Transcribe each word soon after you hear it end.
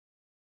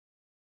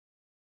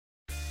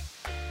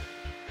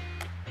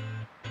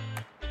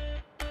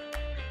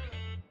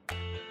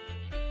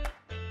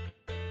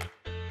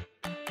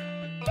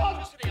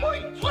I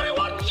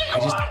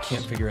just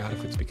can't figure out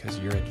if it's because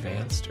you're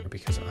advanced or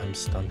because I'm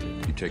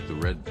stunted. You take the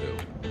red pill.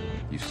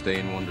 You stay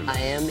in Wonderland.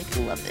 I am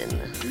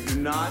McLovin. You do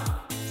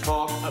not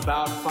talk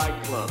about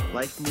Fight Club.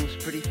 Life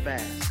moves pretty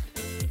fast.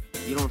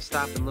 You don't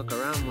stop and look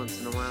around once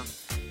in a while,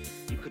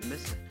 you could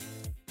miss it.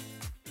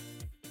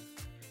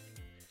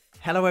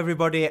 Hello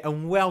everybody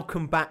and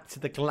welcome back to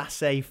the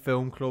Glacé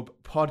Film Club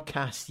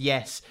podcast.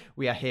 Yes,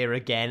 we are here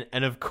again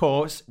and of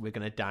course we're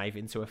going to dive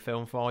into a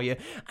film for you,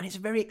 and it's a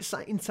very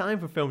exciting time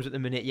for films at the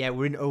minute. Yeah,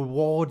 we're in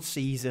award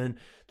season.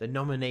 The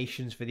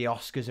nominations for the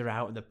Oscars are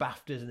out and the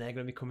BAFTAs, and they're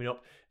going to be coming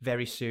up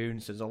very soon.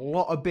 So there's a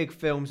lot of big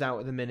films out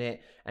at the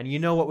minute, and you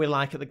know what we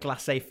like at the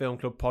Glacé Film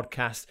Club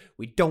podcast.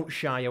 We don't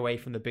shy away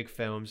from the big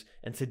films,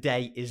 and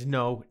today is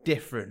no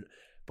different.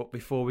 But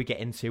before we get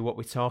into what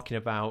we're talking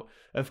about,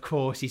 of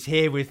course, he's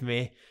here with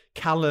me.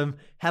 Callum,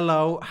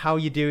 hello, how are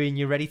you doing?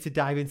 You ready to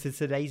dive into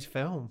today's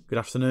film? Good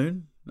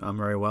afternoon. I'm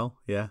very well.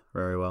 Yeah,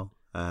 very well.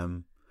 I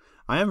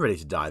am ready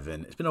to dive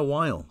in. It's been a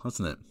while,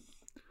 hasn't it?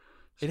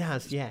 It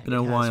has, yeah. It's been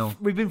a while.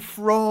 We've been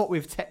fraught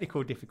with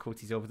technical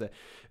difficulties over the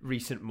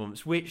recent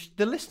months, which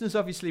the listeners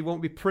obviously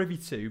won't be privy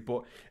to,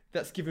 but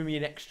that's given me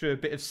an extra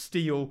bit of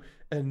steel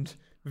and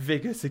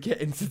vigour to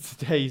get into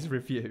today's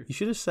review. You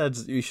should have said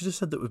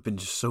that we've been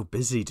just so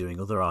busy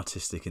doing other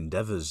artistic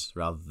endeavours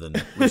rather than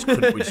we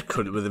just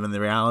couldn't. With them, and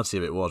the reality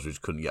of it was we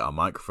just couldn't get our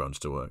microphones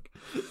to work.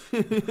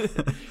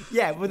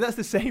 Yeah, well, that's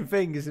the same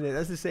thing, isn't it?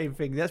 That's the same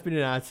thing. That's been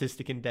an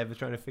artistic endeavour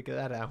trying to figure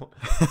that out.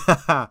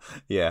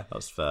 Yeah,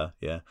 that's fair.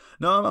 Yeah,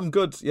 no, I'm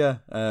good. Yeah,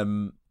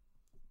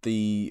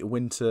 the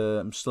winter.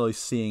 I'm slowly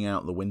seeing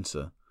out the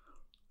winter.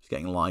 It's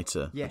getting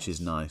lighter, yes, which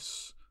is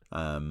nice.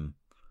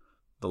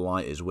 The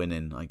light is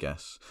winning, I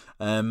guess.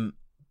 But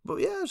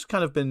yeah,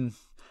 I've been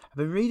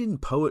reading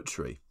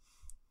poetry.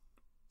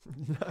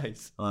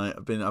 Nice.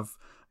 Because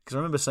I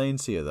remember saying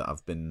to you that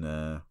I've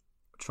been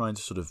trying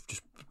to sort of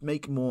just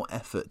make more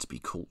effort to be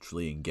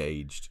culturally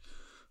engaged,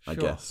 I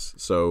guess.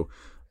 So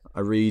I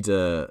read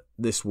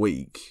this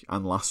week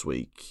and last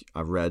week.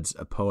 I read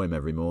a poem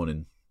every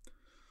morning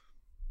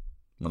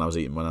when I was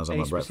on my breakfast.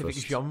 Any specific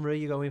genre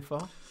you're going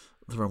for?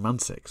 The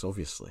romantics,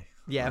 obviously.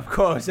 Yeah, of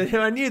course.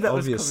 I knew that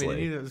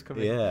Obviously. was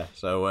coming. Yeah.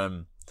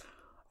 So,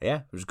 yeah,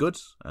 it was good.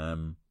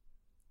 And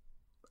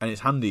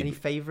it's handy. Any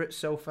favourites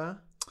so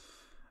far?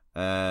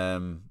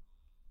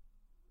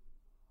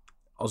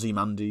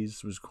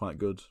 Ozymandias was quite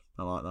good.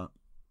 I like that.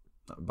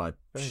 By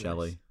Very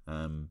Shelley.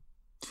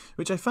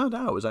 Which I found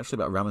out was actually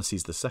about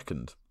Ramesses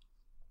II.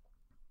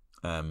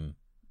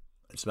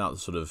 It's about the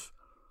sort of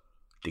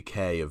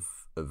decay of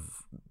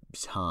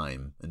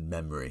time and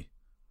memory,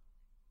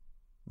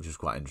 which is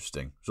quite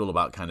interesting. It's all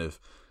about kind of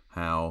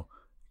how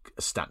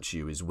a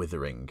statue is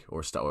withering,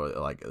 or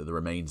like the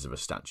remains of a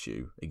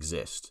statue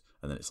exist,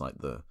 and then it's like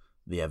the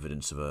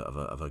evidence of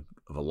a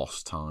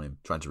lost time,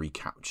 trying to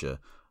recapture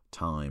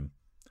time.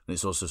 And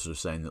it's also sort of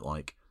saying that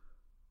like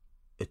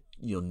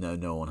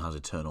no one has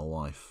eternal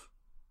life.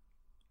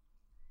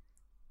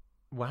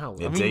 Wow.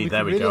 Indeed,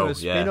 there we go.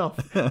 Yeah.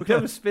 We could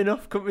have a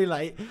spin-off, couldn't we?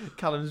 Like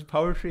Callum's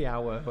Poetry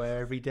Hour, where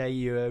every day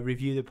you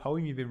review the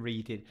poem you've been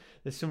reading.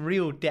 There's some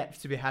real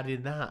depth to be had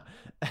in that.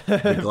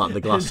 The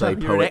Glacé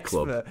Poet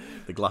Club.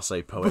 The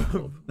Glacé Poet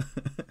Club.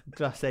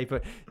 Glacé,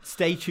 but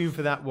stay tuned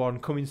for that one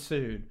coming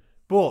soon.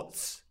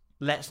 But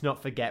let's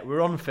not forget,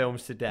 we're on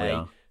films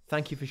today.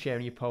 Thank you for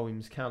sharing your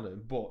poems,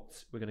 Callum.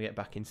 But we're going to get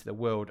back into the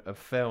world of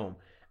film.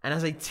 And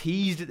as I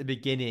teased at the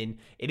beginning,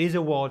 it is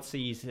award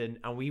season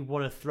and we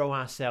want to throw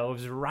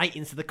ourselves right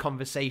into the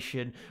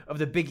conversation of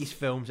the biggest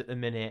films at the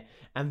minute.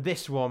 And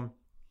this one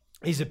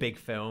is a big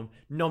film,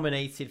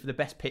 nominated for the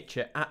Best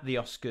Picture at the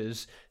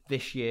Oscars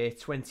this year,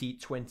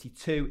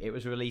 2022. It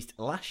was released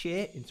last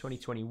year in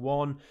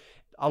 2021.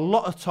 A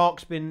lot of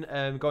talk's been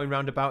going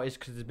round about it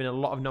because there's been a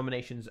lot of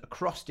nominations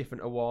across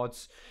different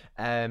awards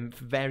for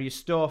various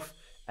stuff.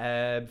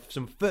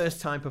 Some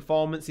first-time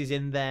performances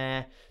in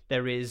there.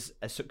 There is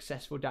a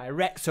successful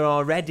director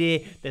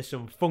already. There's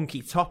some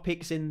funky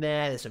topics in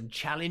there. There's some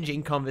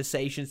challenging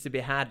conversations to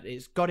be had.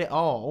 It's got it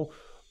all,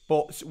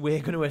 but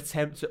we're going to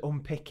attempt to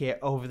unpick it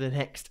over the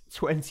next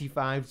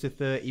 25 to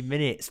 30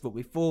 minutes. But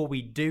before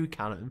we do,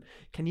 Callum,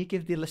 can you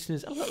give the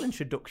listeners a little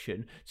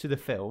introduction to the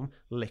film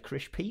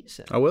Licorice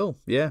Pizza? I will,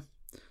 yeah.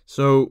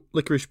 So,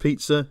 Licorice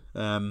Pizza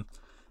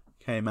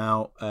came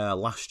out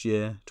last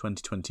year,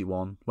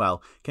 2021.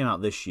 Well, it came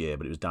out this year,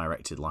 but it was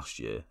directed last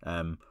year.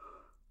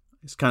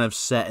 It's kind of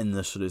set in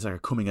the sort of, it's like a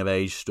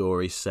coming-of-age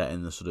story set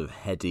in the sort of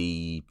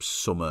heady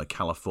summer,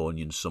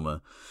 Californian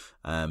summer,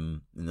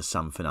 in the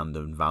San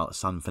Fernando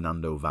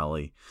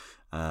Valley.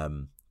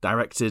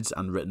 Directed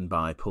and written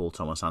by Paul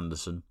Thomas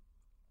Anderson,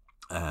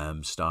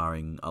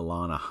 starring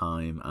Alana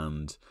Haim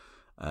and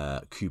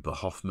Cooper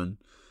Hoffman.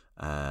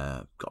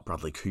 Got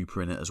Bradley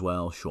Cooper in it as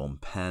well, Sean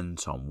Penn,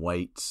 Tom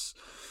Waits.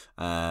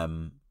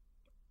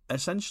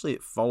 Essentially,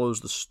 it follows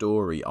the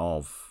story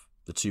of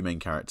the two main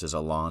characters,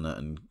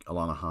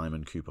 Alana Haim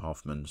and Cooper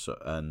Hoffman,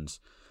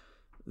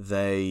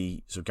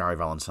 Gary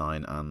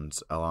Valentine and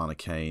Alana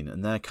Kane,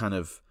 and they're kind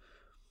of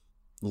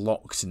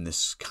locked in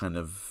this kind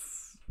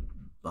of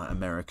like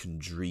American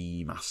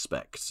dream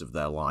aspects of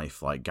their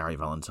life. Like Gary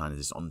Valentine is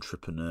this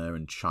entrepreneur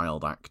and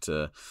child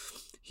actor.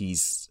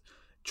 He's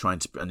trying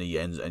to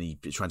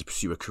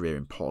pursue a career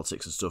in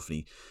politics and stuff.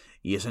 And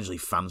he essentially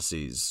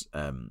fancies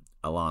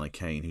Alana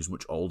Kane, who's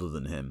much older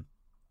than him.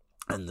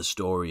 And the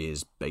story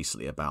is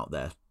basically about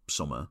their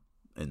summer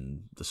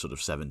in the sort of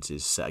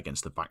 70s, set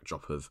against the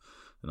backdrop of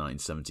the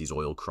 1970s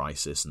oil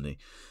crisis, and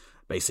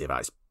basically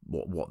about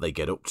what they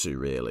get up to,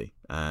 really.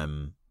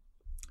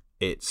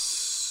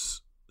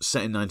 It's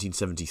set in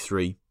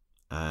 1973.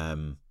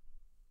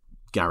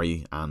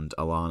 Gary and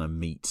Alana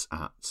meet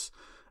at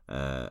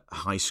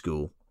high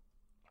school,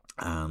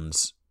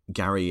 and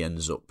Gary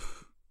ends up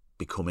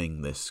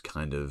becoming this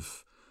kind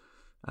of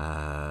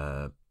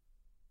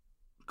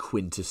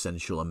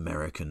quintessential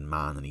American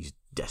man, and he's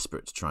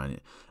desperate to try and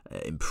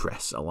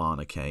impress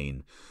Alana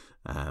Kane.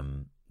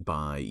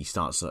 He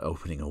starts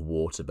opening a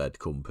waterbed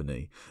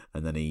company,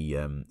 and then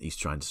he's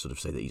trying to sort of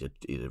say that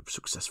he's a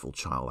successful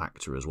child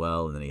actor as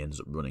well, and then he ends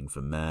up running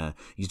for mayor.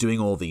 He's doing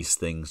all these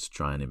things to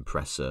try and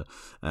impress her,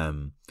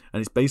 and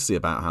it's basically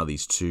about how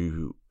these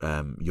two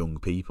young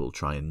people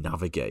try and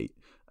navigate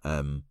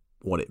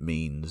what it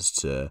means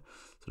to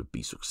sort of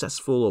be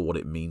successful, or what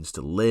it means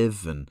to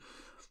live. And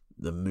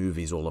the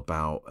movie's all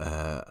about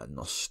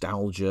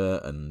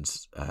nostalgia and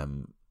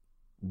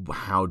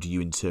how do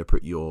you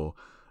interpret your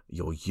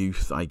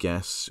youth, I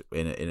guess,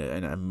 in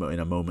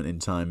a moment in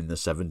time in the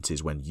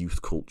 70s when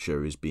youth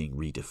culture is being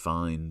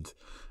redefined.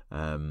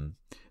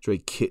 It's very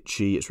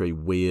kitschy, it's very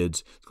weird,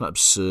 it's quite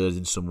absurd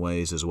in some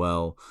ways as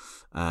well.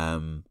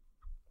 And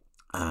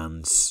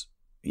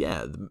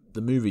yeah,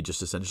 the movie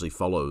just essentially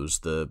follows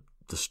the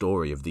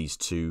story of these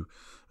two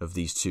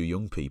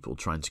young people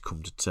trying to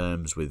come to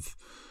terms with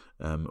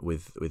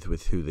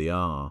who they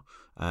are.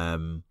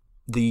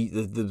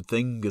 The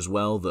thing as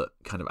well that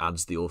kind of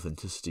adds the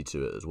authenticity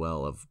to it as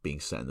well of being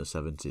set in the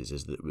 70s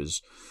is that it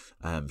was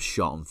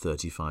shot on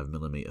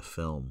 35mm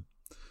film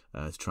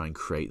to try and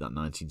create that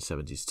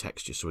 1970s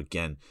texture. So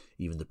again,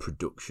 even the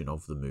production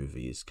of the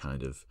movie is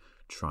kind of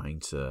trying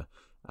to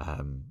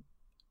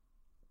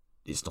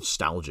it's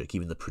nostalgic.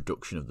 Even the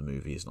production of the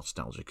movie is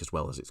nostalgic as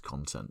well as its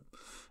content.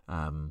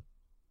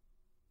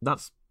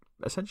 That's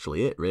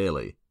essentially it,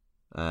 really.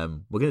 We're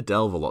going to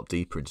delve a lot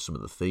deeper into some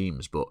of the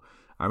themes, but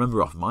I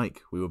remember off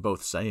mic we were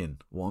both saying,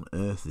 what on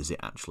earth is it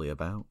actually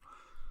about?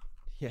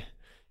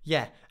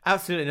 Yeah,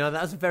 absolutely. No,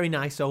 that was a very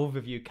nice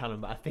overview,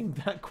 Callum, but I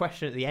think that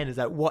question at the end is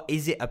like, what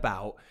is it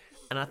about?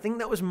 And I think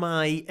that was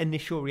my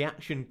initial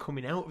reaction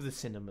coming out of the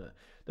cinema.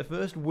 The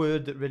first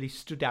word that really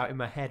stood out in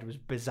my head was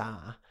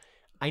bizarre.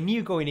 I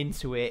knew going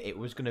into it, it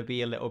was going to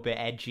be a little bit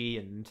edgy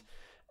and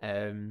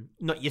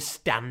not your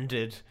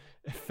standard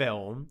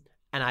film.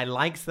 And I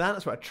liked that.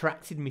 That's what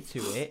attracted me to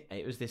it.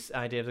 It was this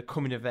idea of the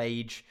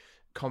coming-of-age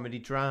comedy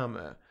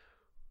drama.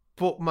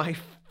 But my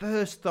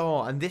first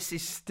thought, and this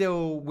is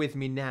still with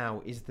me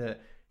now, is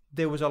that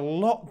there was a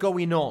lot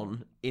going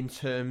on in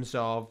terms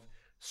of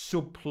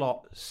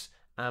subplots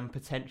and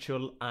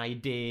potential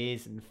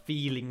ideas and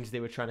feelings they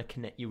were trying to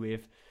connect you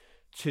with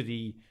to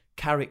the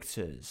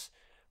characters.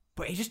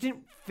 But it just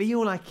didn't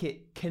feel like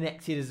it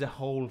connected as a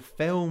whole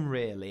film,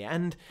 really.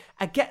 And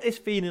I get this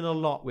feeling a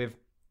lot with,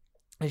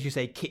 as you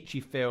say,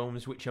 kitschy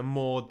films, which are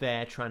more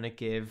there trying to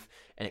give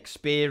an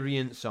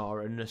experience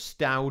or a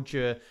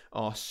nostalgia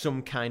or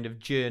some kind of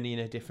journey in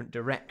a different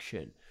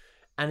direction.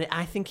 And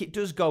I think it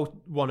does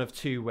go one of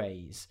two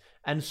ways.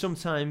 And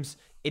sometimes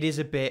it is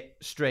a bit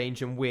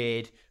strange and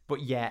weird,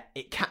 but yeah,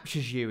 it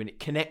captures you and it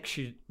connects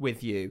you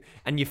with you,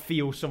 and you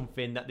feel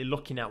something that they're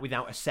looking at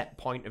without a set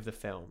point of the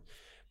film.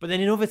 But then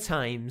in other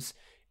times,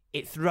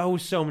 it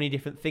throws so many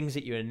different things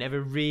at you and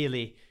never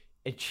really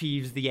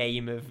achieves the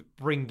aim of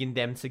bringing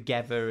them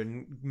together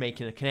and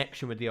making a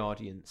connection with the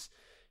audience.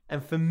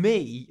 And for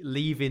me,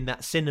 leaving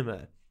that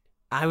cinema,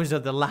 I was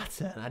of the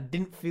latter, and I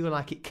didn't feel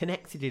like it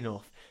connected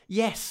enough.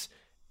 Yes,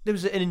 there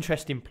was an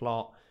interesting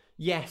plot.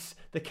 Yes,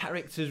 the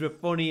characters were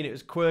funny and it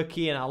was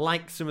quirky, and I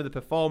liked some of the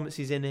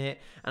performances in it,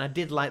 and I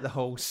did like the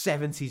whole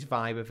 70s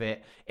vibe of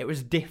it. It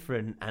was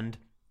different, and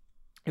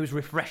it was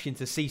refreshing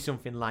to see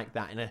something like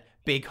that in a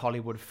big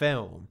Hollywood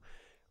film.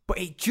 But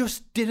it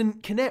just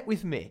didn't connect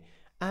with me.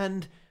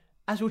 And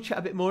as we'll chat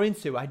a bit more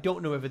into, I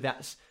don't know whether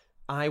that's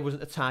I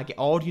wasn't a target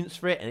audience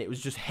for it and it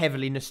was just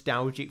heavily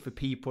nostalgic for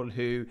people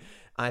who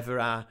either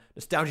are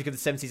nostalgic of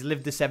the 70s,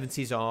 lived the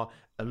 70s, or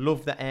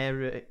love that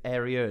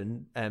area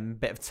and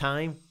bit of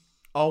time.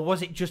 Or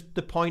was it just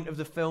the point of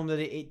the film that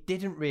it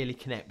didn't really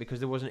connect because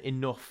there wasn't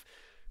enough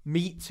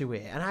meat to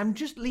it? And I'm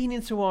just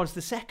leaning towards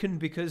the second,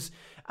 because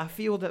I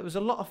feel that there was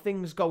a lot of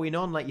things going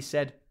on, like you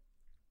said,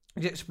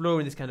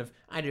 exploring this kind of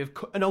idea of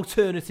an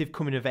alternative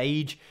coming of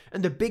age.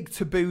 And the big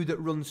taboo that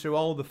runs through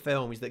all the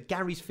film is that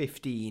Gary's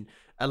 15,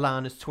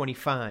 Alana's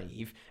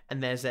 25,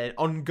 and there's an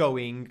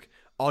ongoing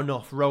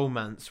on-off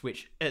romance,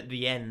 which at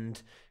the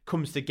end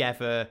comes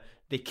together,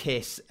 they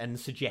kiss, and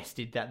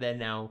suggested that they're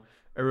now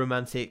a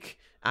romantic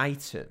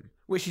item,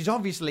 which is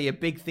obviously a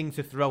big thing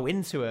to throw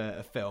into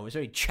a film. It's a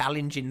very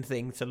challenging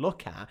thing to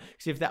look at,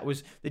 because if that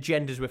was, the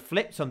genders were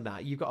flipped on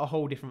that, you've got a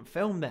whole different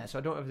film there. So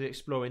I don't know if they're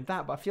exploring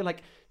that, but I feel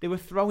like they were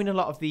throwing a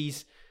lot of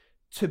these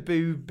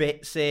taboo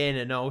bits in,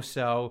 and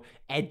also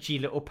edgy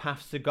little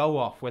paths to go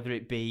off, whether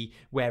it be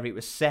where it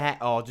was set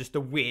or just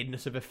the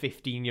weirdness of a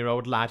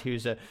 15-year-old lad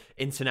who's an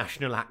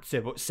international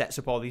actor but sets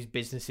up all these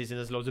businesses and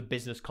there's loads of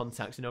business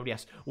contacts and nobody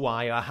asks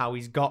why or how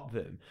he's got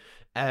them.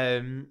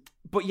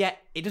 But yet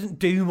it doesn't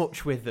do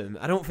much with them.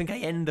 I don't think I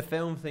end the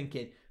film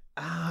thinking,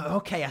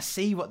 okay, I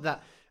see what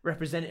that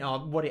represented or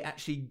what it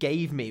actually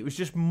gave me. It was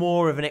just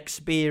more of an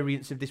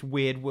experience of this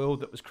weird world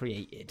that was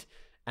created.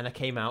 And I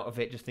came out of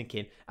it just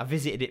thinking, I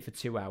visited it for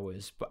 2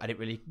 hours, but I didn't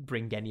really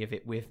bring any of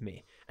it with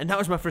me. And that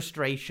was my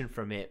frustration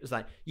from it. It was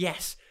like,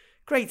 yes,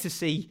 great to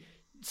see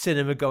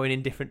cinema going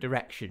in different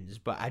directions,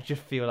 but I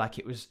just feel like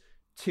it was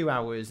 2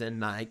 hours and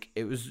like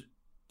it was,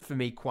 for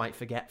me, quite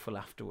forgetful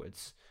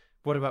afterwards.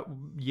 What about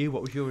you?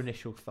 What was your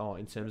initial thought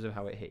in terms of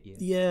how it hit you?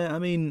 Yeah, I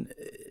mean,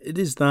 it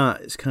is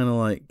that. It's kind of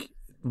like,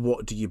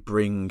 what do you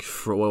bring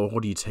from, well,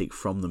 what do you take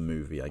from the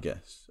movie, I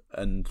guess?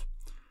 And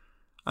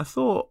I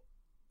thought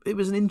it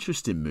was an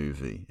interesting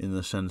movie in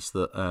the sense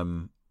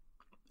that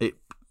it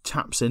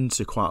taps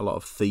into quite a lot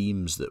of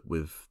themes that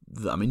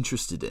I'm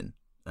interested in,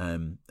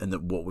 and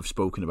that what we've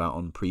spoken about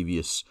on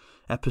previous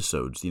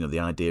episodes. You know, the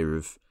idea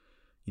of,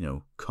 you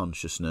know,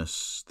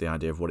 consciousness, the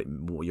idea of what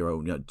your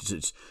own, you know,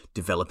 it's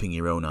developing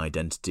your own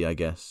identity, I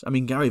guess. I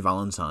mean, Gary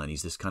Valentine,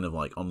 he's this kind of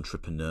like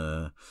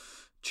entrepreneur,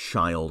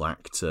 child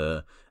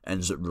actor,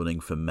 ends up running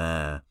for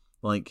mayor.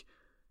 Like,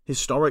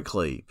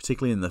 historically,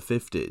 particularly in the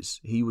 50s,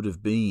 he would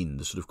have been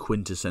the sort of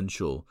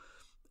quintessential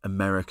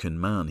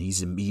American man.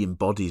 He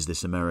embodies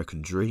this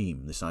American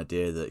dream, this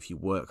idea that if you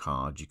work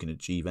hard, you can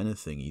achieve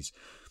anything. He's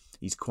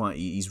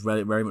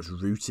very much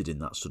rooted in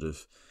that sort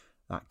of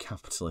that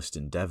capitalist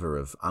endeavour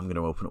of, I'm going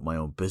to open up my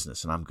own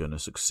business and I'm going to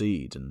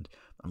succeed, and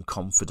I'm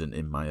confident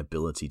in my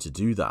ability to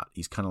do that.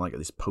 He's kind of like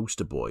this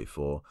poster boy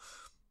for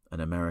an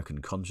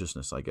American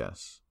consciousness, I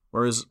guess.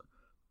 Whereas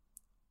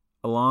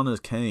Alana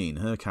Kane,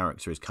 her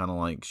character is kind of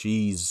like,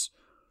 she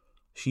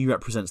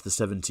represents the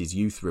 70s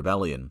youth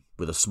rebellion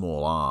with a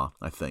small r,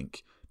 I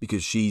think,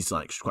 because she's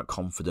quite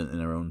confident in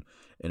her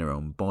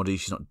own body.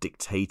 She's not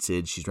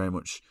dictated. She's very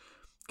much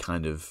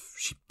kind of,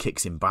 she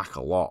kicks him back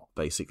a lot,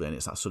 basically, and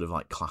it's that sort of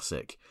like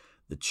classic,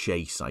 the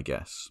chase, I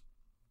guess.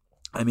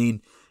 I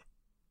mean,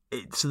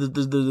 so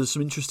there's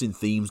some interesting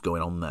themes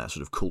going on there,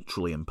 sort of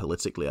culturally and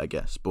politically, I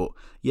guess. But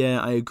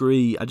yeah, I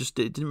agree. It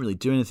didn't really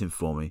do anything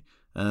for me.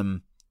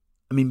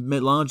 I mean,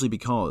 largely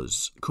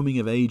because it's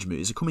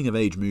a coming of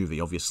age movie,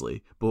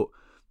 obviously. But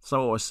that's what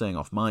I was saying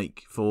off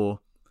mic.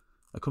 For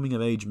a coming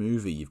of age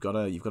movie, you've got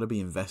to be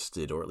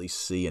invested, or at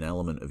least see an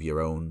element of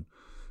your own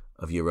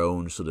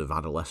sort of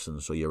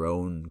adolescence or your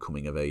own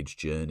coming of age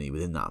journey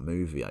within that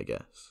movie, I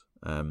guess.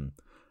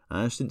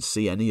 I just didn't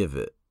see any of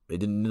it.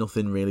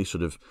 Nothing really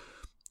sort of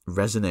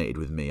resonated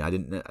with me. I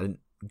didn't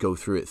go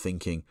through it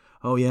thinking,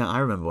 oh yeah, I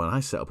remember when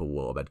I set up a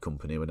waterbed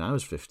company when I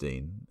was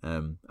 15.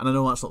 And I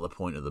know that's not the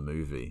point of the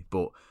movie,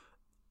 but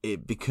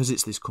because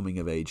it's this coming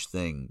of age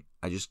thing,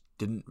 I just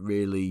didn't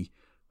really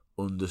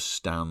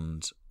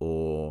understand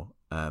or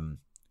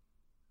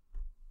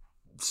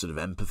sort of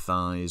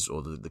empathize,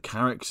 or the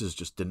characters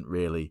just didn't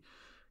really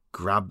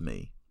grab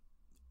me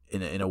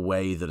in a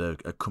way that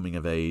a coming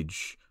of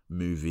age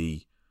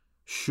movie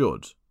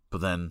should.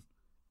 But then,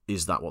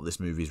 is that what this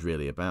movie is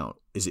really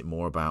about? Is it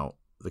more about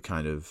the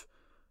kind of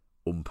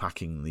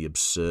unpacking the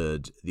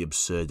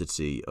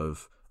absurdity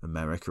of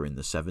America in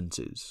the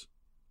 70s,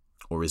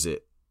 or is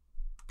it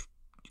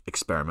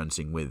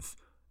experimenting with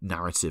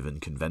narrative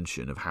and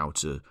convention of how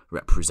to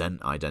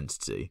represent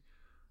identity?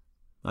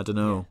 I don't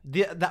know.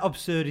 Yeah. That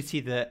absurdity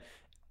that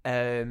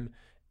in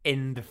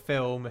the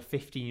film a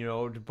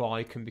 15-year-old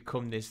boy can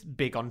become this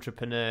big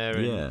entrepreneur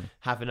and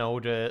have an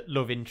older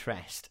love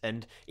interest,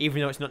 and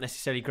even though it's not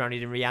necessarily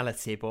grounded in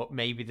reality, but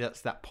maybe that's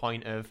that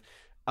point of,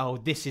 oh,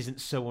 this isn't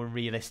so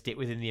unrealistic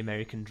within the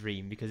American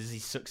dream because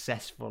he's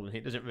successful and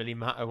it doesn't really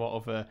matter what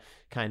other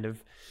kind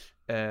of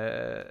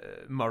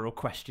moral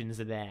questions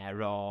are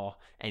there or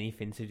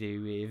anything to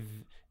do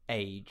with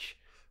age.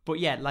 But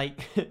yeah,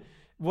 like,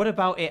 what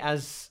about it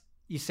as,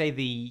 you say,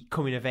 the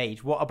coming of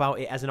age? What about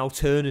it as an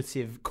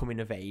alternative coming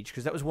of age?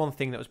 Because that was one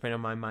thing that was playing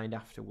on my mind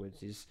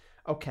afterwards is,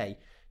 okay,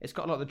 it's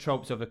got a lot of the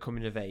tropes of a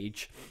coming of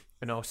age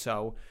and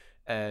also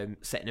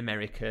set in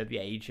America, the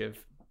age of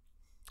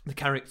the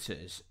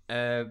characters,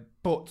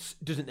 but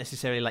doesn't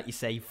necessarily, like you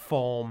say,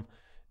 form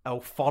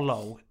or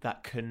follow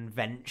that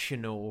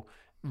conventional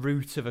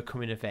route of a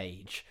coming of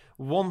age.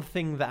 One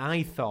thing that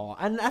I thought,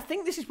 and I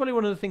think this is probably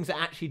one of the things that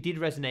actually did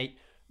resonate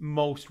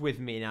most with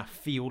me, and I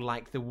feel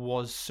like there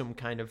was some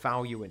kind of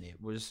value in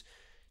it, was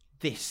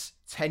this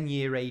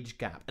 10-year age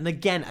gap. And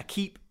again, I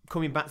keep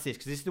coming back to this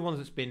because this is the one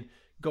that's been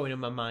going on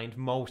my mind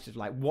most, of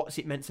like, what's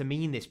it meant to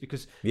mean, this?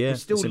 Because we're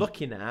still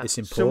looking at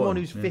someone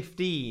who's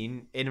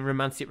 15 in a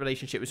romantic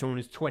relationship with someone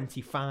who's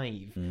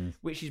 25,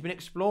 which has been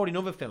explored in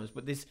other films,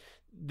 but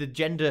the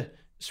gender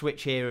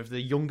switch here of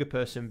the younger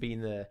person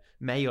being the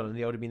male and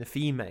the older being the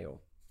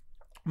female.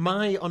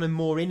 My, on a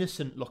more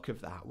innocent look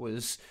of that,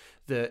 was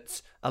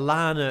that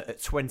Alana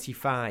at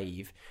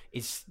 25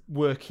 is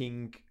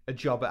working a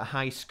job at a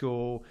high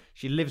school.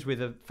 She lives with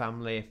her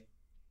family,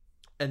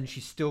 and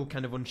she's still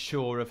kind of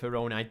unsure of her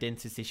own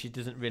identity. She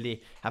doesn't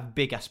really have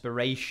big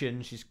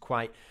aspirations. She's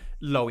quite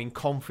low in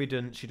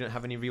confidence. She doesn't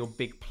have any real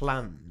big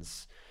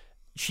plans.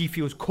 She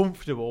feels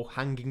comfortable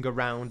hanging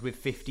around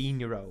with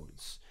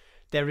 15-year-olds.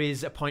 There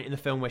is a point in the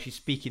film where she's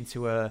speaking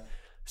to her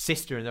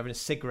sister and they're having a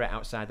cigarette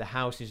outside the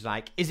house. And she's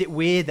like, is it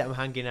weird that I'm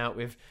hanging out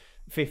with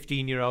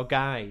 15-year-old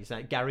guys,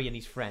 like Gary and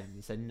his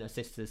friends? And her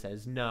sister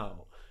says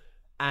no.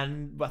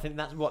 And I think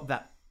that's what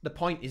the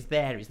point is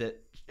there, is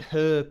that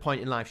her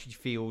point in life, she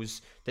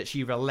feels that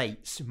she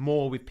relates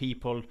more with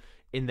people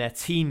in their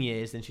teen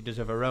years than she does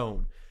of her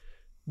own.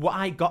 What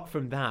I got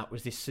from that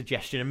was this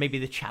suggestion, and maybe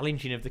the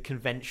challenging of the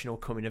conventional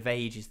coming of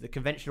age, is the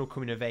conventional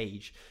coming of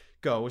age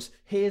goes,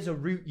 here's a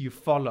route you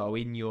follow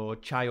in your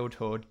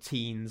childhood,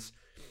 teens,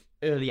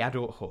 early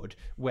adulthood,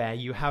 where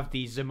you have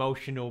these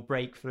emotional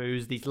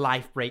breakthroughs, these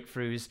life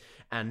breakthroughs,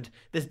 and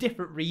there's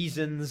different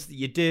reasons that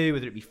you do,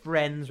 whether it be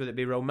friends, whether it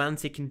be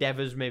romantic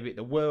endeavours, maybe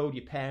the world,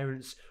 your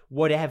parents,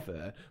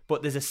 whatever,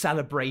 but there's a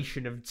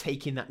celebration of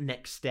taking that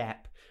next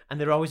step,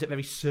 and they're always at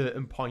very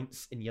certain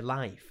points in your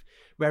life.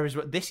 Whereas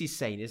what this is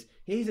saying is,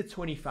 here's a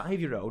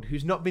 25-year-old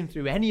who's not been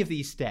through any of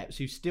these steps,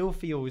 who still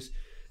feels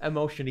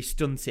emotionally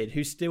stunted,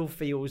 who still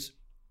feels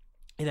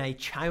in a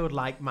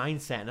childlike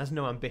mindset and has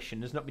no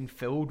ambition, has not been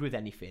filled with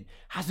anything,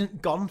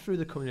 hasn't gone through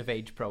the coming of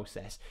age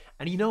process.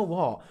 And you know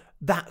what?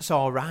 That's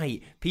all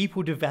right.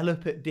 People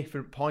develop at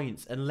different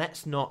points, and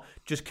let's not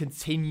just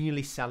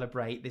continually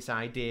celebrate this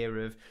idea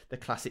of the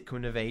classic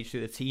coming of age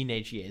through the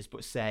teenage years,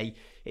 but say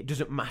it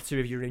doesn't matter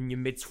if you're in your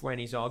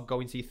mid-20s or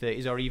going to your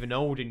 30s or even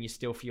older and you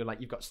still feel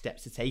like you've got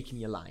steps to take in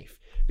your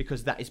life,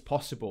 because that is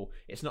possible.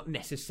 It's not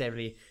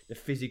necessarily the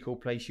physical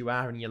place you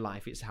are in your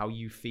life, it's how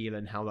you feel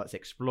and how that's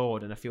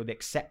explored. And I feel the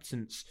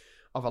acceptance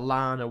of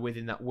Alana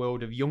within that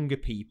world of younger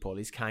people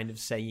is kind of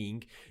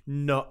saying,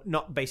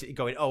 not basically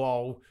going,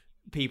 all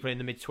people in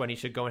the mid-20s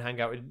should go and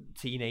hang out with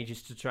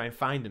teenagers to try and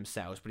find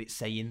themselves, but it's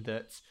saying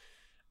that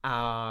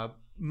our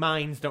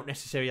minds don't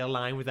necessarily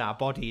align with our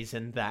bodies,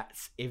 and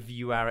that if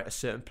you are at a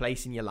certain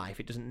place in your life,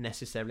 it doesn't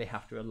necessarily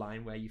have to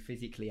align where you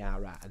physically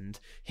are at, and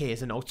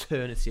here's an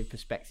alternative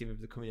perspective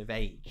of the coming of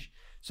age.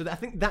 So I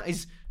think that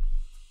is,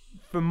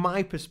 from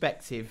my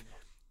perspective,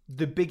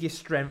 the biggest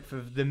strength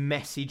of the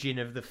messaging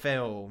of the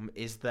film,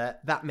 is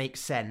that makes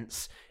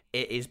sense.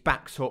 It is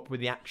backed up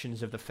with the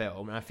actions of the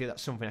film, and I feel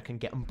that's something I can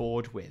get on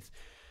board with.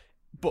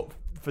 But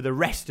for the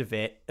rest of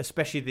it,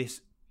 especially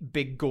this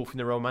big gulf in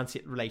the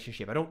romantic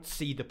relationship, I don't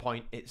see the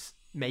point it's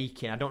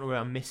making. I don't know where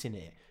I'm missing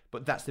it,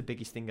 but that's the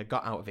biggest thing I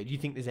got out of it. Do you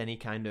think there's any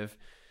kind of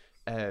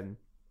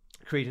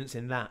credence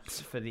in that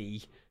for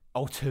the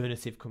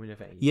alternative coming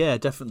of age? Yeah,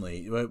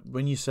 definitely.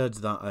 When you said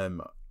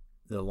that,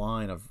 the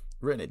line, I've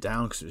written it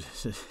down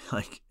because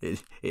like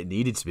it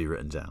needed to be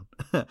written down.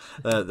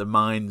 The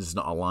mind's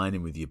not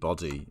aligning with your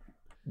body.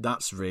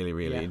 That's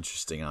really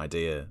interesting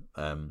idea,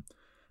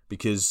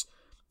 because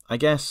I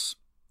guess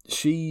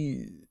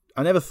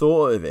I never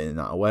thought of it in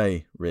that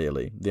way,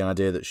 really. The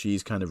idea that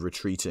she's kind of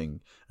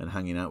retreating and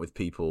hanging out with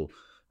people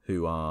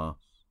who are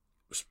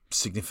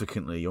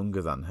significantly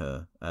younger than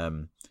her.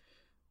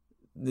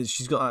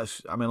 She's got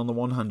that, I mean, on the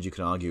one hand, you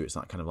could argue it's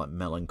that kind of like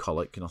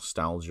melancholic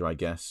nostalgia, I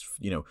guess,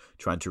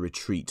 trying to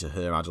retreat to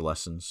her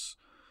adolescence,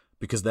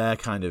 because they're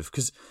kind of,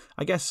 because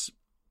I guess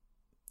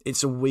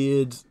it's a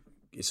weird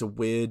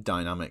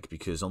dynamic,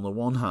 because on the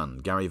one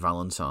hand, Gary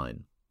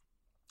Valentine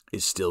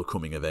is still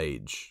coming of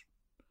age.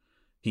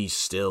 He's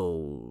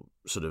still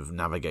sort of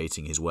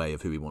navigating his way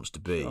of who he wants to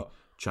be. Sure.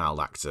 Child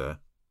actor,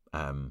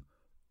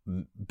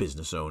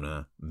 business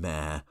owner,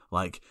 mayor.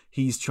 Like,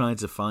 he's trying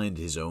to find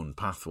his own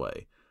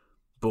pathway.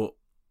 But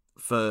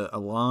for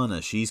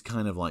Alana, she's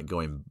kind of like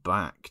going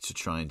back to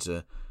trying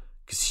to...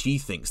 Because she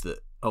thinks that,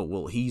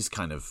 he's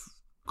kind of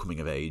coming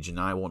of age and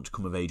I want to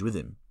come of age with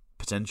him,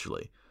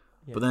 potentially.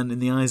 Yeah. But then in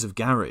the eyes of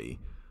Gary,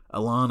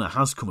 Alana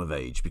has come of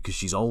age because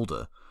she's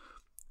older.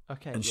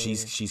 Okay, and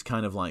she's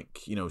kind of like,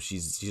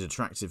 she's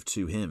attractive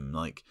to him,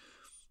 like,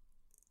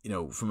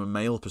 from a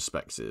male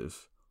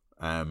perspective,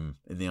 in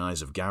the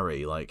eyes of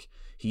Gary, like,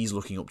 he's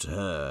looking up to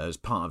her as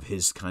part of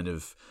his kind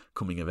of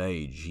coming of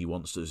age. He's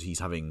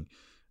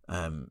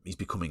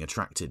becoming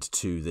attracted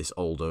to this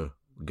older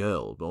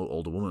girl,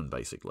 older woman,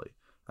 basically.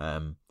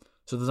 So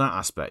there's that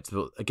aspect,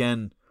 but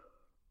again,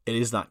 it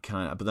is that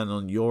kind of, but then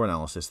on your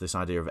analysis, this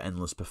idea of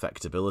endless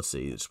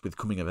perfectibility, it's with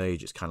coming of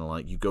age, it's kind of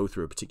like you go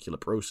through a particular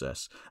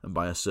process and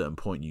by a certain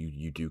point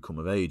you do come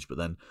of age, but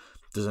then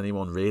does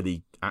anyone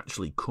really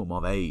actually come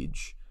of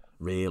age,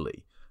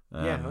 really?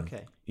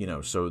 Okay.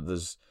 So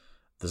there's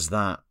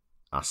that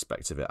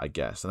aspect of it, I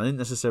guess. And I didn't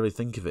necessarily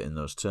think of it in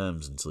those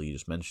terms until you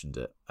just mentioned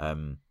it.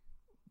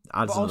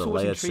 Adds another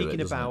layer to it,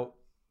 doesn't it?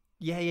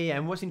 Yeah.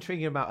 And what's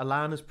intriguing about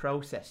Alana's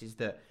process is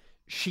that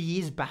she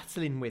is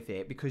battling with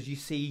it, because you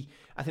see,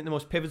 I think the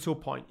most pivotal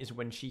point is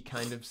when she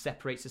kind of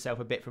separates herself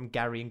a bit from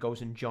Gary and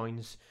goes and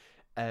joins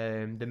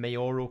the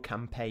mayoral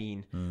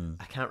campaign.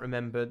 I can't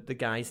remember the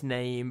guy's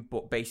name,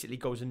 but basically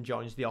goes and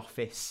joins the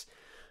office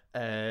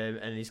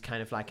and is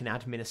kind of like an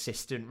admin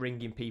assistant,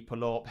 ringing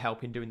people up,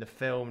 helping doing the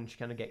film. And she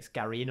kind of gets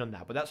Gary in on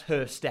that. But that's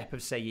her step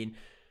of saying,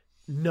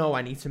 no,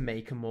 I need to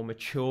make a more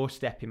mature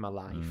step in my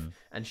life.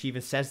 And she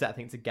even says that, I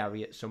think, to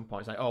Gary at some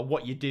point. It's like, oh,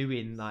 what you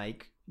doing,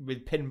 like,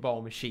 with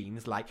pinball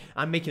machines? Like,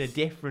 I'm making a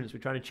difference.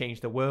 We're trying to change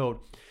the world.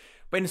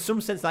 But in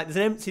some sense, like, there's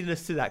an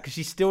emptiness to that, because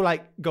she still,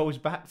 like, goes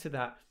back to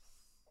that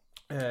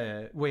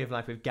way of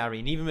life with Gary.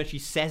 And even when she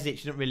says it,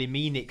 she doesn't really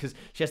mean it, because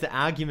she has the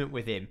argument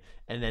with him.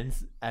 And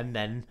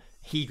then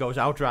he goes,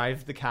 I'll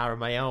drive the car on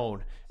my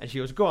own. And she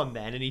goes, go on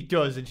then. And he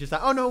does. And she's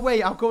like, oh, no,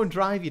 wait, I'll go and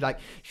drive you. Like,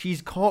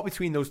 she's caught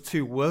between those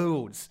two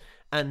worlds.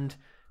 And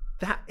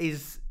that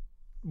is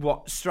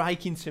what's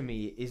striking to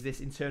me, is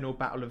this internal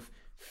battle of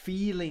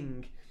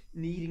feeling,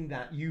 needing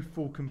that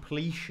youthful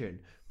completion,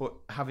 but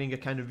having a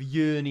kind of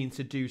yearning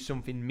to do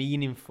something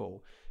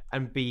meaningful,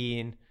 and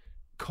being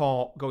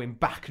caught going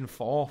back and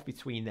forth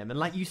between them. And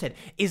like you said,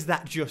 is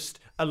that just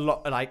a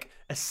lot like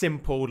a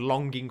simple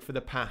longing for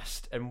the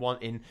past and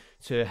wanting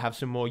to have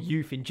some more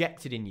youth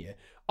injected in you,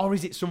 or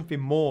is it something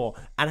more?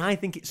 And I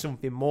think it's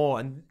something more.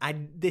 And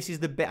this is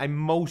the bit I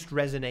most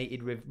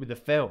resonated with the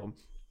film,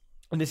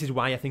 and this is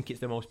why I think it's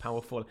the most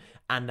powerful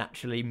and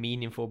actually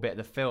meaningful bit of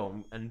the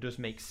film, and does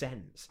make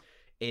sense.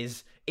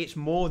 Is it's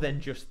more than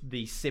just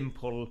the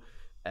simple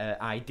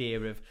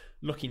idea of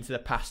looking to the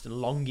past and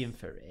longing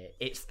for it.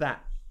 It's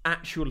that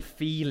actual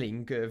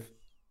feeling of,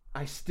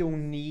 I still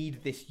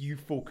need this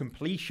youthful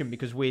completion,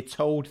 because we're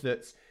told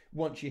that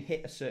once you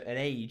hit a certain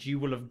age, you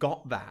will have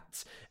got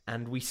that.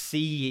 And we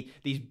see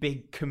these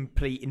big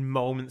completing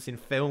moments in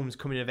films,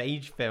 coming of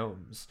age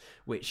films,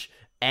 which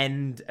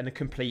end and are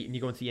complete, and you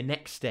go into your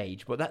next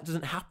stage. But that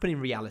doesn't happen in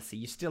reality.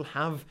 You still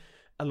have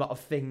a lot of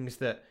things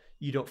that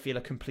you don't feel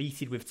are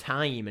completed with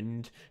time,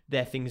 and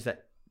they're things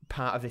that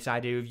part of this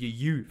idea of your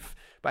youth.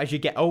 But as you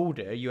get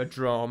older, you are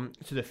drawn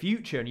to the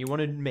future, and you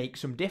want to make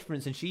some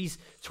difference. And she's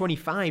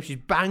 25, she's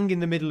bang in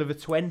the middle of her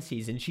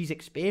 20s, and she's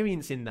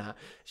experiencing that.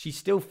 She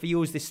still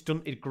feels this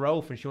stunted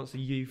growth, and she wants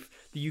the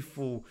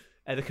youthful,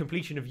 the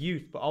completion of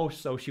youth, but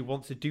also she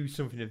wants to do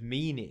something of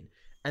meaning.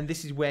 And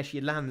this is where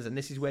she lands, and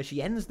this is where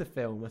she ends the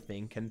film, I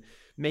think. And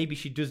maybe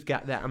she does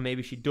get that, and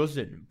maybe she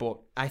doesn't. But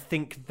I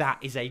think that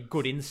is a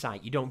good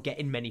insight you don't get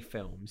in many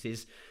films,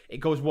 is it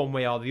goes one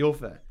way or the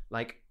other.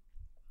 Like,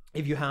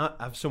 if you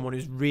have someone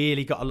who's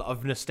really got a lot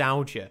of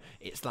nostalgia,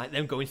 it's like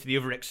them going to the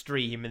other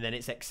extreme, and then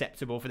it's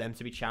acceptable for them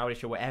to be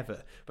childish or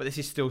whatever. But this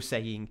is still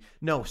saying,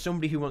 no,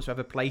 somebody who wants to have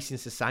a place in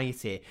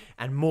society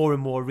and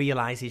more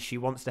realises she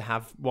wants to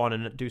have one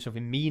and do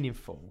something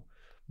meaningful.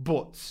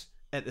 But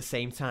at the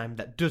same time,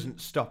 that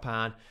doesn't stop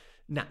our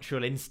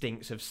natural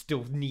instincts of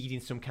still needing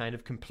some kind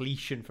of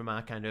completion from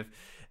our kind of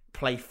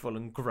playful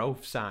and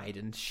growth side.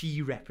 And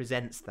she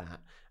represents that.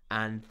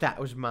 And that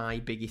was my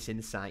biggest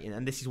insight.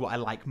 And this is what I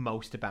like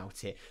most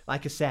about it.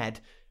 Like I said,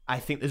 I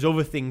think there's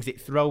other things it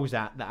throws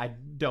at that I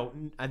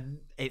don't... And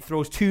it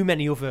throws too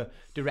many other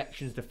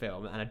directions to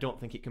film, and I don't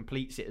think it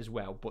completes it as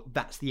well. But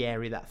that's the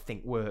area that I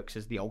think works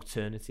as the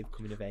alternative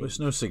coming of age. Well, there's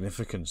no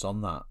significance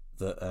on that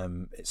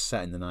it's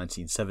set in the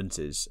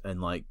 1970s.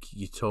 And like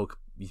you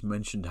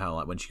mentioned how,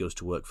 like, when she goes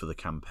to work for the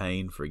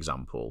campaign, for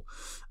example,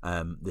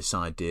 this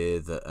idea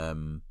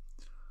that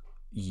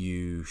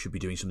you should be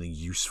doing something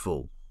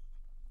useful,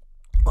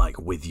 like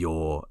with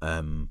your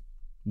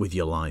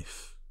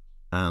life.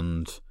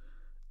 And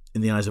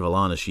in the eyes of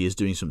Alana, she is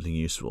doing something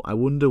useful. I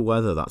wonder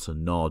whether that's a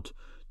nod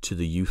to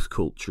the youth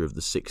culture of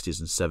the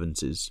 60s and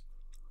 70s,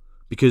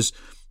 because,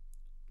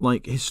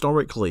 like,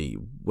 historically,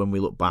 when we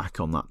look back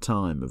on that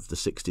time of the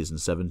 60s and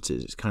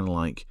 70s, it's kind of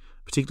like,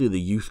 particularly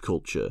the youth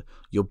culture,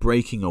 you're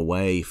breaking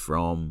away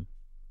from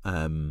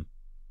the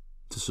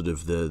sort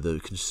of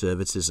the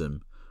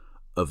conservatism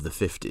of the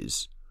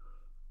 50s,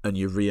 and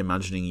you're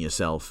reimagining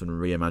yourself and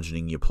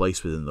reimagining your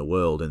place within the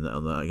world, and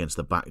against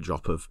the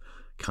backdrop of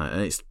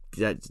and it's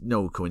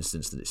no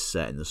coincidence that it's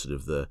set in the sort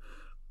of the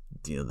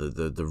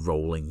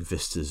rolling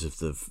vistas of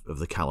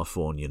the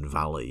Californian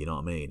valley. You know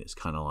what I mean? It's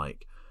kind of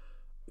like,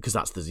 because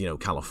that's the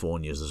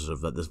California is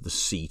sort of the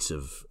seat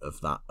of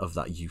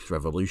that youth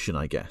revolution,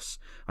 I guess.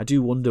 I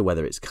do wonder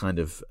whether it's kind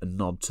of a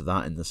nod to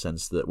that, in the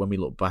sense that when we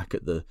look back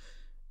at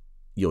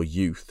your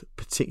youth,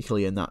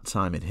 particularly in that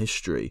time in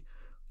history,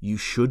 you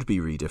should be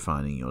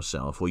redefining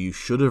yourself, or you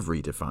should have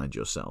redefined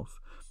yourself.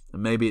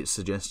 And maybe it's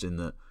suggesting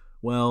that,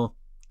 well,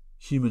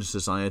 human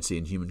society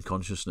and human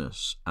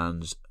consciousness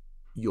and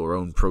your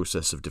own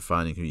process of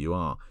defining who you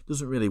are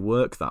doesn't really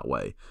work that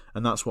way.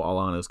 And that's what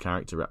Alana's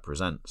character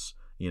represents.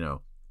 You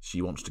know,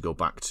 she wants to go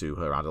back to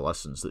her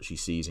adolescence that she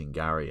sees in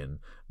Gary, and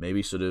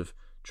maybe sort of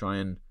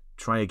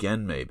try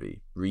again,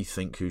 maybe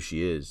rethink who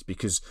she is,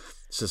 because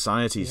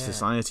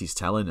society's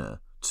telling her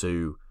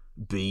to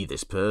be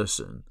this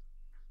person,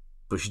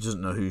 but she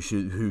doesn't know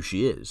who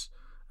she is.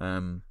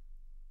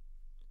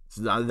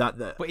 So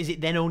that But is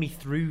it then only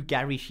through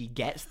Gary she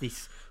gets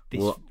this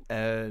Well,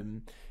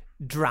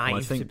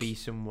 drive think- to be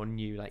someone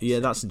new? Like, yeah,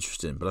 that's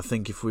interesting. But I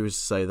think if we were to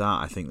say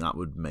that, I think that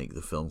would make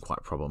the film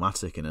quite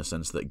problematic in a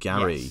sense that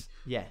Gary,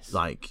 yes,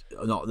 like,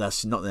 not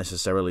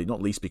necessarily,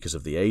 not least because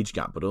of the age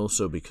gap, but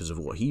also because of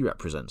what he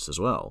represents as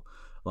well.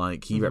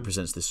 Like, he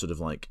represents this sort of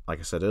like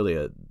I said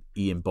earlier,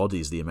 he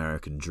embodies the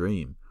American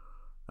dream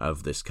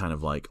of this kind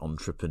of like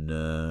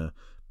entrepreneur,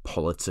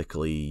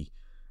 politically.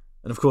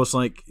 And of course,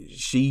 like,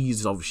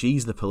 she's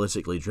the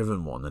politically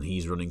driven one, and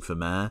he's running for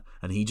mayor,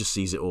 and he just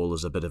sees it all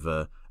as a bit of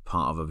a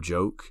part of a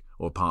joke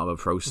or part of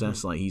a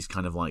process. Like, he's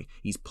kind of like,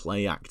 he's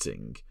play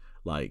acting,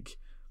 like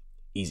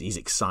he's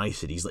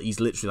excited. He's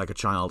literally like a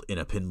child in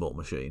a pinball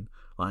machine,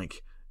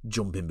 like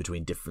jumping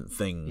between different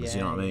things.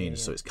 You know what I mean?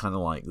 So it's kind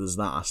of like there's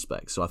that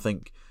aspect. So I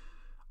think,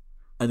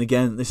 and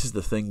again, this is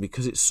the thing,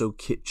 because it's so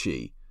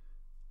kitschy,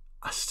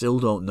 I still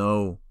don't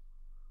know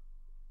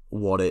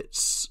what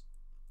it's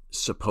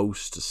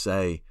supposed to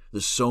say.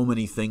 There's so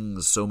many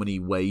things, so many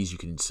ways you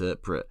can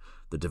interpret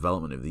the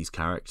development of these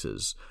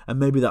characters, and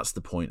maybe that's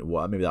the point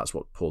of maybe that's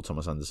what Paul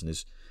Thomas Anderson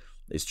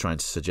is trying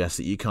to suggest,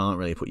 that you can't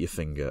really put your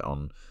finger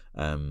on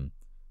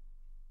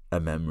a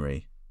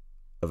memory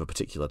of a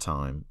particular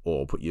time,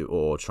 or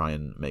try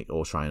and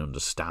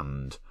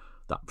understand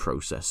that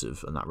process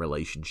of and that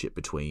relationship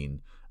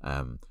between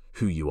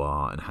who you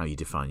are and how you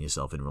define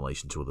yourself in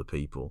relation to other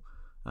people.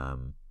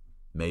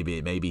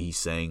 Maybe he's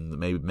saying that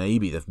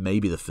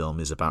maybe the film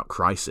is about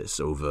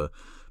crisis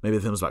maybe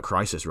the film's about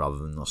crisis rather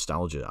than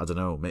nostalgia. I don't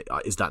know.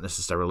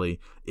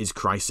 Is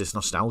crisis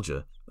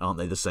nostalgia? Aren't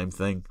they the same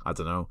thing? I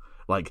don't know.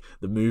 Like,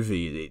 the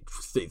movie,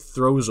 it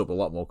throws up a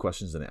lot more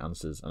questions than it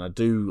answers, and I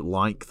do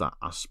like that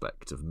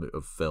aspect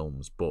of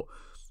films, but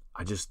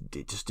it just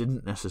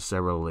didn't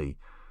necessarily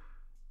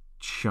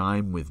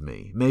chime with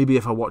me. Maybe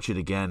if I watch it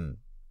again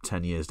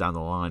 10 years down the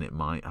line, I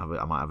might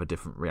have a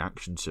different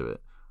reaction to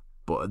it.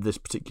 But at this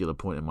particular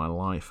point in my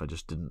life, I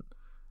just didn't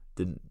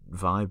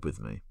vibe with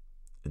me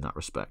in that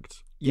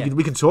respect. Yeah,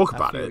 we can talk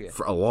about it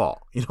for a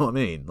lot. You know what I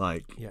mean?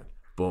 Like, yeah.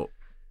 But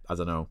I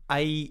don't know.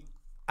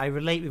 I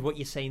relate with what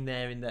you're saying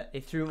there, in that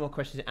it threw more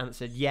questions than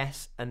answered.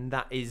 Yes, and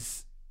that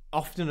is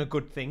often a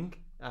good thing.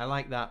 I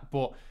like that,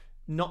 but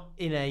not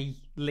in a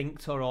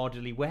linked or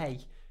orderly way.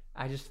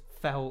 I just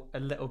felt a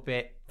little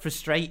bit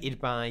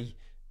frustrated by,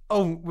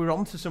 we're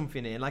onto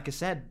something here. Like I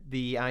said,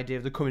 the idea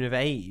of the coming of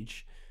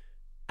age,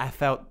 I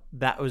felt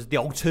that was the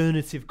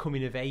alternative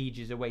coming of age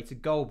is a way to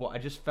go, but I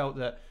just felt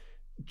that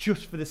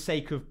just for the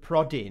sake of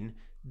prodding,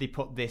 they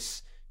put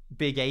this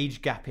big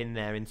age gap in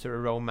there into a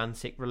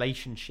romantic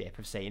relationship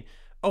of saying,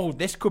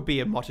 this could be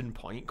a modern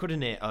point,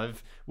 couldn't it,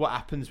 of what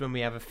happens when we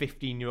have a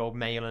 15-year-old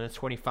male and a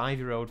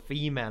 25-year-old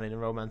female in a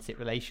romantic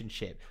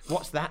relationship.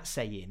 What's that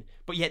saying?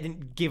 But yet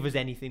didn't give us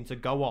anything to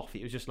go off.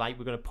 It was just like,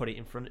 we're going to put it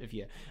in front of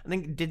you. I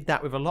think it did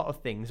that with a lot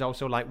of things.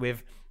 Also, like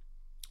with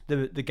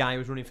the guy who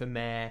was running for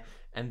mayor,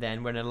 and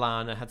then when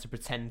Alana had to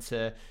pretend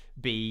to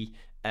be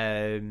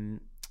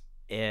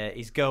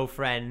his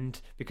girlfriend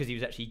because he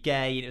was actually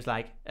gay, and it was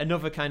like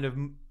another kind of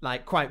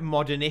like quite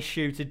modern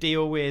issue to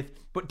deal with,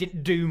 but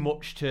didn't do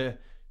much to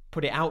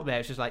put it out there.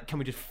 It's just like, can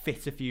we just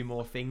fit a few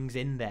more things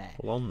in there?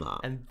 Well, on that,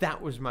 and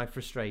that was my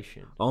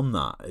frustration. On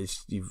that,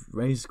 you've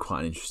raised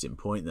quite an interesting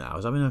point there. I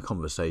was having a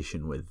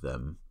conversation with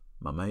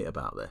my mate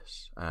about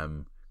this,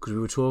 because we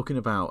were talking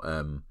about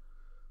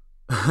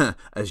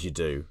as you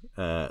do,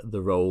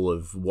 the role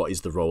of what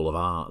is the role of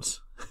art.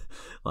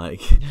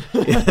 Like,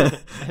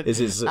 I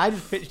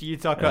just picture you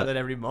talk about that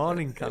every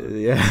morning, Callum.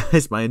 Yeah,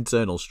 it's my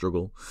internal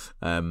struggle.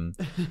 But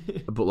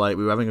like,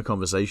 we were having a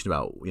conversation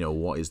about,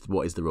 what is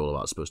the role of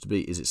art supposed to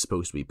be? Is it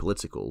supposed to be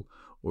political,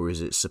 or is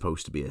it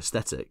supposed to be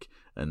aesthetic?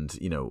 And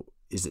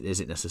is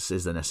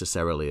there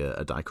necessarily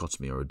a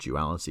dichotomy or a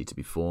duality to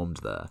be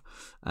formed there?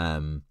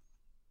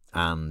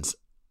 And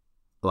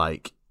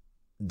like,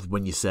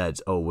 when you said,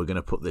 we're going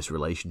to put this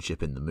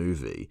relationship in the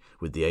movie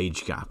with the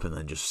age gap and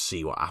then just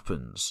see what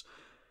happens,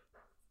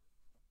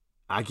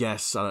 I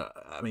guess, I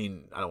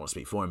don't want to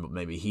speak for him, but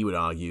maybe he would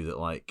argue that,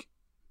 like,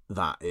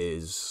 that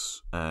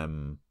is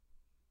kind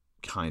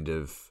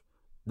of,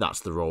 that's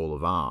the role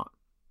of art.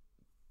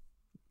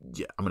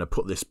 Yeah, I'm going to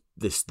put this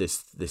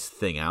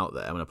thing out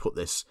there. I'm going to put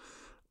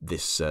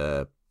this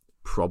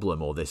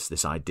problem or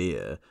this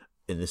idea.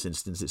 In this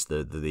instance, it's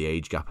the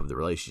age gap of the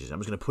relationship. I'm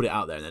just going to put it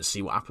out there and then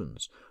see what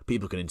happens.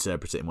 People can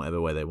interpret it in whatever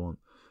way they want.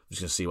 I'm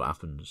just going to see what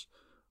happens.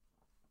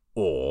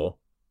 Or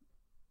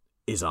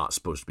is art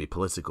supposed to be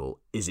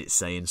political? Is it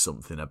saying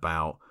something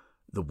about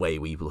the way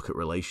we look at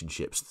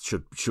relationships?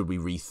 Should we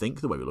rethink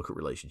the way we look at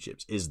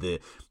relationships? Is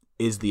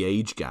the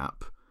age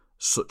gap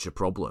such a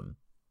problem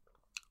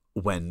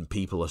when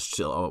people are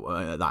still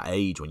at that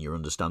age, when you're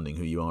understanding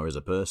who you are as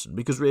a person?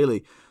 Because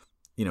really,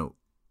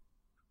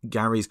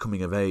 Gary's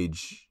coming of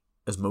age,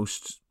 as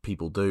most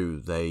people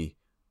do, they,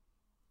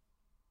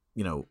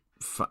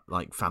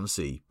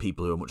 fancy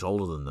people who are much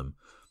older than them.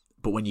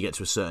 But when you get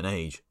to a certain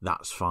age,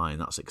 that's fine,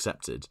 that's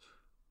accepted.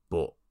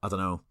 But I don't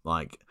know,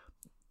 like,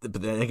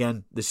 but then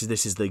again, this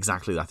is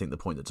exactly I think the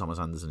point that Thomas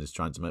Anderson is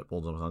trying to make.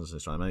 Paul Thomas Anderson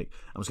is trying to make.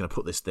 I'm just going to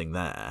put this thing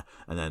there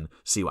and then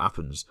see what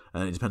happens.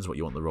 And it depends what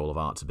you want the role of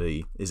art to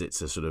be. Is it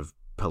to sort of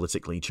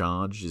politically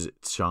charged? Is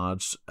it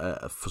charged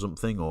for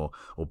something, or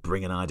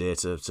bring an idea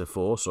to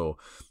force, or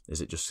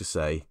is it just to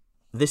say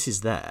this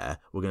is there?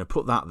 We're going to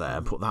put that there,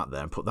 and put that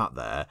there, and put that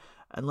there,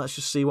 and let's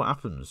just see what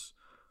happens.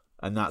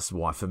 And that's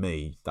why, for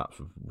me, that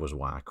was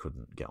why I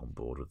couldn't get on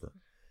board with it.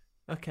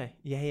 Okay,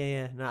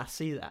 yeah. No, I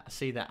see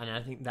that, and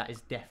I think that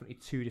is definitely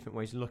two different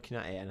ways of looking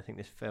at it, and I think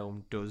this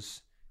film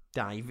does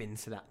dive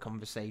into that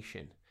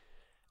conversation.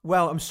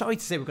 Well, I'm sorry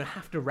to say we're going to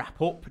have to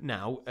wrap up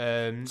now.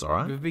 It's all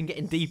right. We've been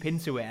getting deep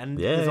into it, and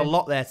there's a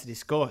lot there to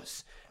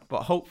discuss,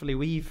 but hopefully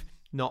we've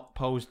not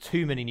posed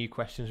too many new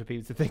questions for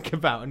people to think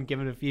about and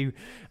given a few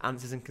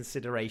answers and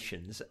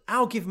considerations.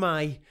 I'll give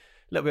my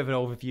little bit of an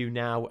overview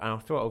now, and I'll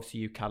throw it over to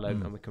you,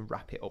 Callum, and we can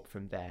wrap it up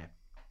from there.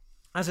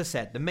 As I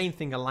said, the main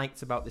thing I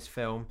liked about this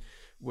film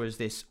was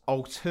this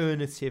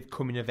alternative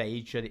coming of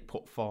age that it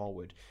put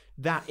forward.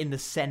 That in the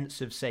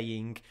sense of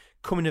saying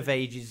coming of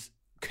age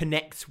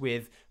connects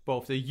with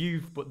both the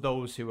youth but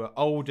those who are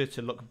older,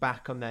 to look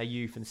back on their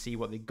youth and see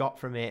what they got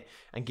from it,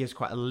 and gives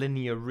quite a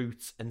linear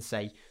route and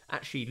say,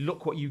 actually,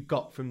 look what you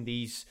got from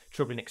these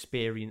troubling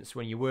experiences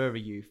when you were a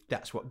youth.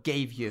 That's what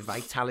gave you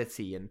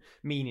vitality and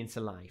meaning to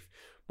life.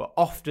 But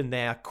often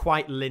they are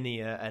quite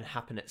linear and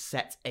happen at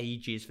set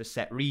ages for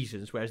set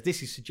reasons, whereas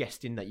this is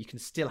suggesting that you can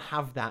still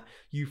have that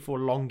youthful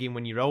longing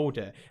when you're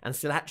older, and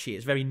still actually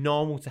it's very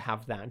normal to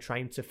have that and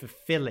trying to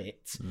fulfill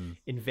it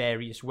in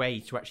various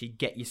ways to actually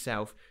get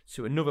yourself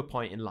to another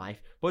point in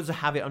life, but to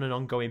have it on an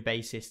ongoing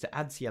basis to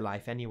add to your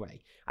life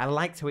anyway. I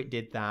liked how it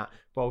did that,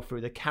 both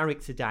through the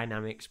character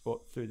dynamics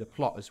but through the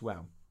plot as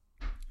well.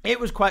 It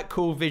was quite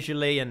cool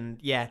visually, and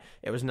yeah,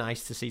 it was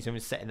nice to see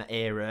something set in that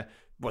era.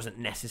 Wasn't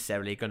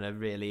necessarily going to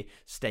really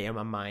stay on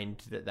my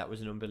mind that was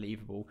an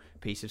unbelievable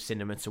piece of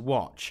cinema to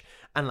watch.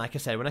 And like I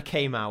said, when I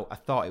came out, I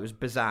thought it was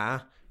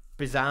bizarre.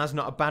 Bizarre's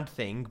not a bad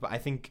thing, but I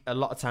think a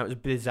lot of time it was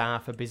bizarre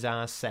for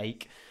bizarre's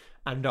sake.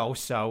 And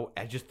also,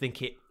 I just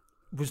think it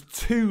was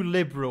too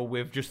liberal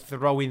with just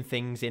throwing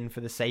things in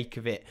for the sake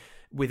of it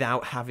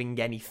without having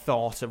any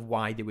thought of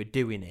why they were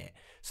doing it.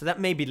 So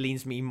that maybe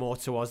leans me more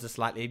towards a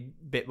slightly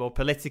bit more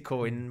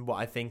political in what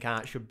I think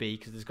art should be,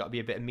 because there's got to be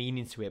a bit of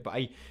meaning to it. But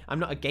I'm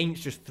not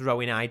against just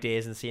throwing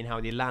ideas and seeing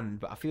how they land,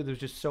 but I feel there's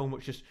just so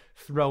much just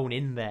thrown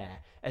in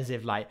there, as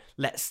if like,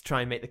 let's try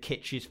and make the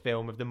kitschiest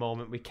film of the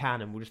moment we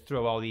can, and we'll just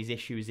throw all these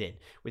issues in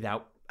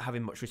without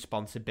having much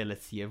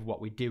responsibility of what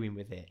we're doing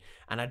with it.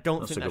 And I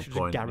don't think that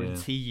should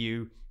guarantee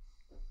you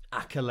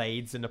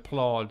accolades and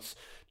applause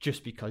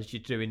just because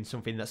you're doing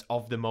something that's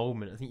of the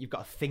moment. I think you've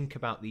got to think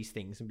about these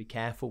things and be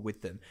careful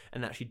with them,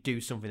 and actually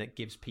do something that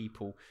gives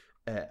people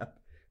a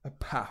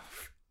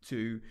path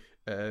to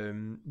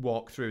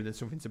walk through, than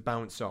something to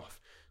bounce off.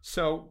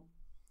 So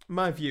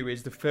my view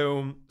is the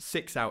film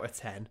 6 out of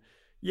 10.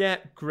 Yeah,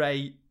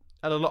 great,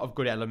 had a lot of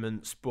good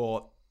elements,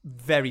 but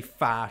very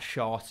far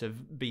short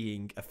of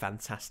being a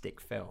fantastic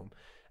film.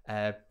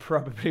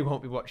 Probably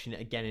won't be watching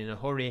it again in a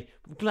hurry.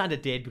 I'm glad I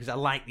did, because I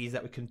like these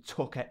that we can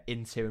tuck it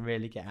into and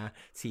really get our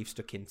teeth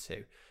stuck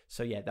into.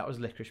 So yeah, that was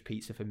Licorice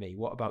Pizza for me.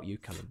 What about you,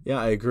 Callum? Yeah,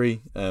 I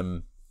agree.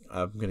 I'm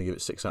going to give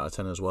it 6 out of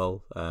 10 as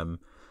well. I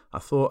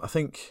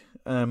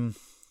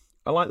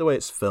like the way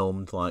it's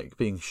filmed, like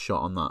being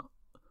shot on that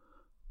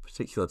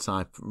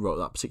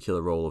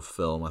particular role of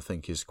film. I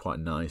think is quite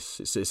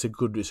nice. It's a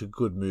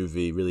good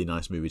movie, really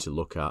nice movie to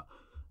look at,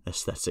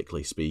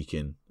 aesthetically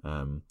speaking.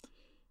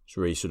 It's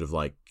really sort of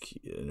like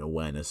an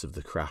awareness of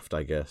the craft,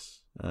 I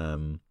guess.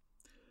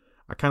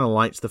 I kind of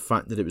liked the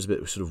fact that it was a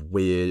bit sort of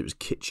weird. It was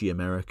kitschy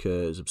America.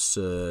 It was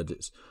absurd.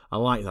 I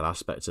like that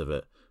aspect of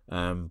it.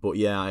 But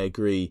yeah, I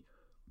agree.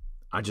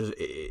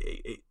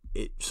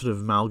 It sort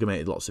of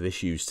amalgamated lots of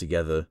issues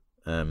together.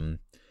 And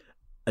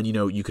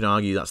you can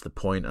argue that's the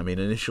point. I mean,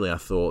 initially I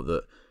thought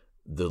that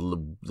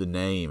the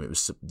name, it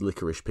was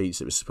Licorice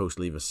Pizza, it was supposed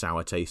to leave a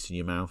sour taste in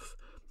your mouth,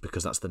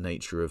 because that's the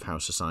nature of how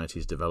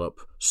societies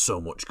develop.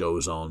 So much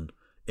goes on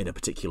in a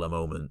particular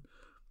moment,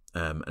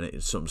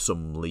 and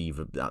some leave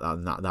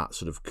that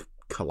sort of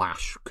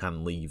clash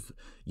can leave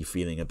you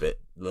feeling a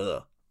bit,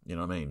 ugh, you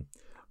know what I mean?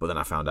 But then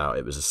I found out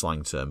it was a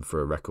slang term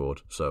for a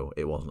record, so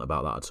it wasn't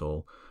about that at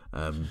all.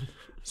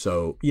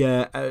 So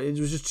yeah, it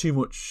was just too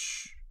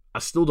much. I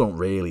still don't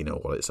really know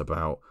what it's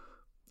about,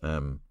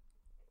 and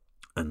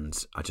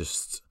I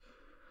just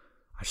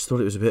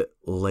thought it was a bit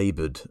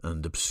laboured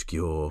and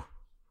obscure,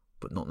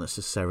 but not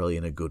necessarily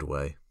in a good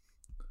way.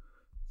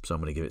 So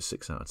I'm going to give it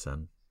 6 out of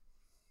 10.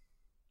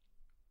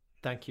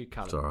 Thank you,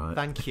 Callum. It's all right.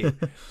 Thank you.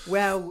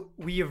 Well,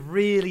 we have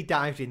really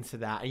dived into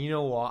that. And you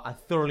know what? I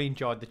thoroughly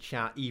enjoyed the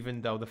chat,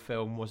 even though the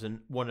film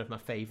wasn't one of my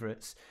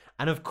favourites.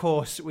 And of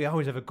course, we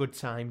always have a good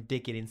time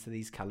digging into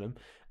these, Callum.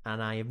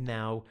 And I am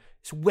now,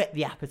 it's whet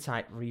the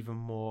appetite for even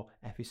more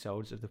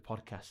episodes of the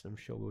podcast. I'm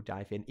sure we'll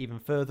dive in even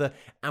further.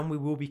 And we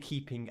will be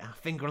keeping our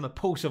finger on the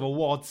pulse of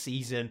awards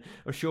season.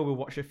 I'm sure we'll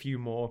watch a few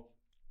more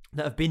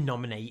that have been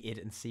nominated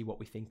and see what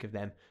we think of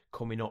them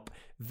coming up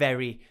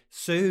very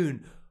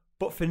soon.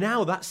 But for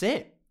now, that's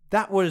it.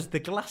 That was the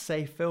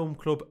Glacé Film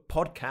Club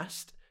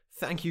podcast.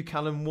 Thank you,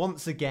 Callum,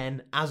 once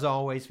again, as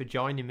always, for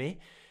joining me.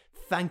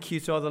 Thank you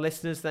to all the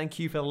listeners. Thank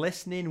you for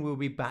listening. We'll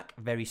be back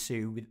very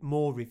soon with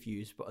more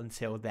reviews. But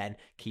until then,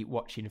 keep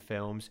watching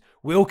films.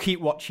 We'll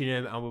keep watching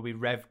them and we'll be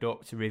revved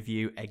up to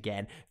review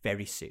again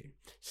very soon.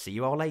 See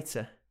you all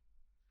later.